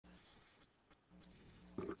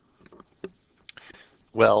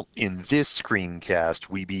Well, in this screencast,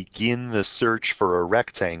 we begin the search for a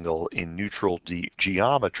rectangle in neutral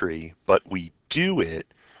geometry, but we do it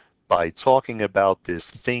by talking about this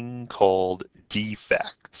thing called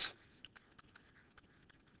defect.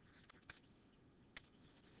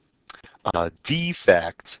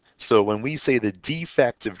 Defect, so when we say the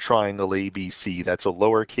defect of triangle ABC, that's a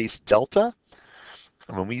lowercase delta.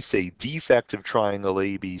 And when we say defect of triangle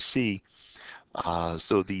ABC,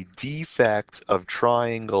 so the defect of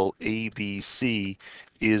triangle ABC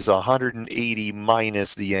is 180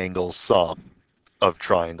 minus the angle sum of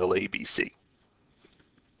triangle ABC.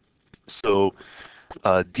 So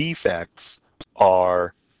defects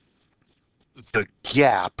are the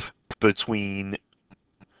gap between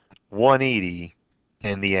 180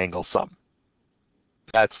 and the angle sum.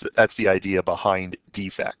 That's the idea behind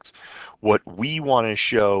defect. What we want to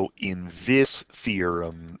show in this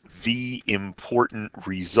theorem, the important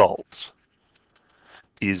result,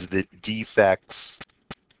 is that defects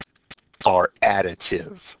are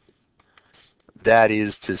additive. That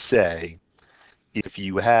is to say, if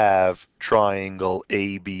you have triangle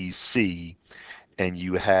ABC and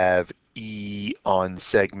you have E on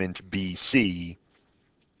segment BC,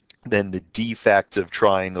 then the defect of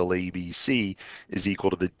triangle ABC is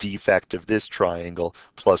equal to the defect of this triangle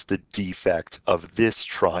plus the defect of this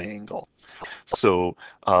triangle. So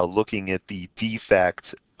looking at the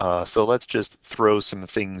defect, so let's just throw some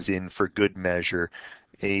things in for good measure.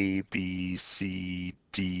 A, B, C,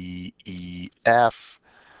 D, E, F.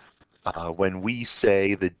 When we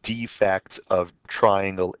say the defect of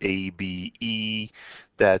triangle ABE,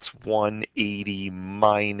 that's 180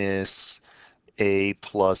 minus A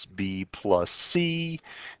plus B plus C.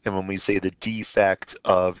 And when we say the defect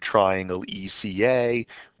of triangle ECA,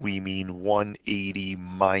 we mean 180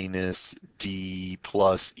 minus D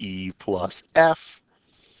plus E plus F.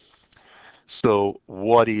 So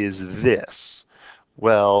what is this?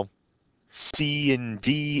 Well, C and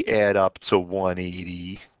D add up to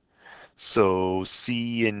 180. So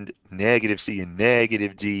C and negative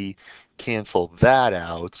D cancel that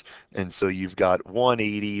out, and so you've got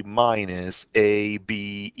 180 minus A,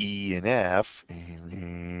 B, E, and F.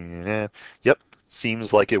 Yep,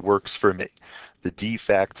 seems like it works for me. The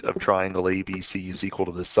defect of triangle ABC is equal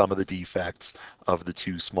to the sum of the defects of the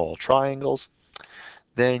two small triangles.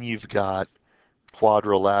 Then you've got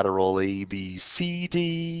quadrilateral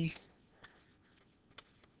ABCD,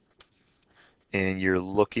 and you're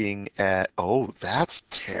looking at, oh, that's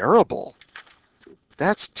terrible.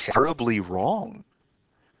 That's terribly wrong.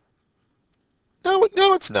 No,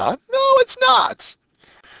 it's not. No, it's not.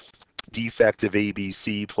 Defect of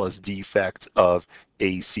ABC plus defect of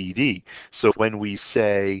ACD. So when we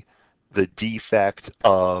say the defect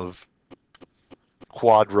of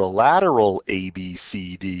quadrilateral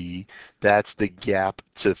ABCD, that's the gap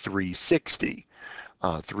to 360.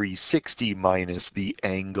 360 minus the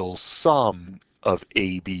angle sum of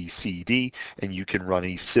ABCD, and you can run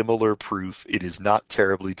a similar proof. It is not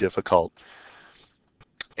terribly difficult,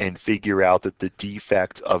 and figure out that the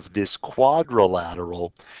defect of this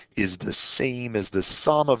quadrilateral is the same as the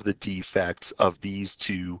sum of the defects of these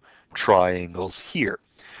two triangles here.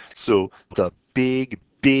 So the big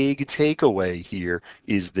takeaway here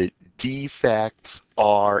is that defects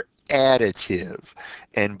are additive,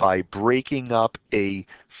 and by breaking up a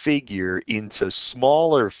figure into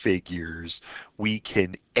smaller figures, we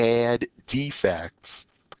can add defects,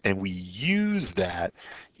 and we use that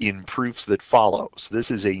in proofs that follow. So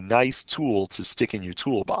this is a nice tool to stick in your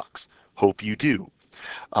toolbox. Hope you do.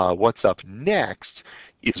 What's up next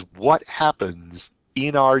is what happens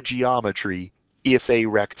in our geometry if a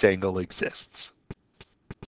rectangle exists.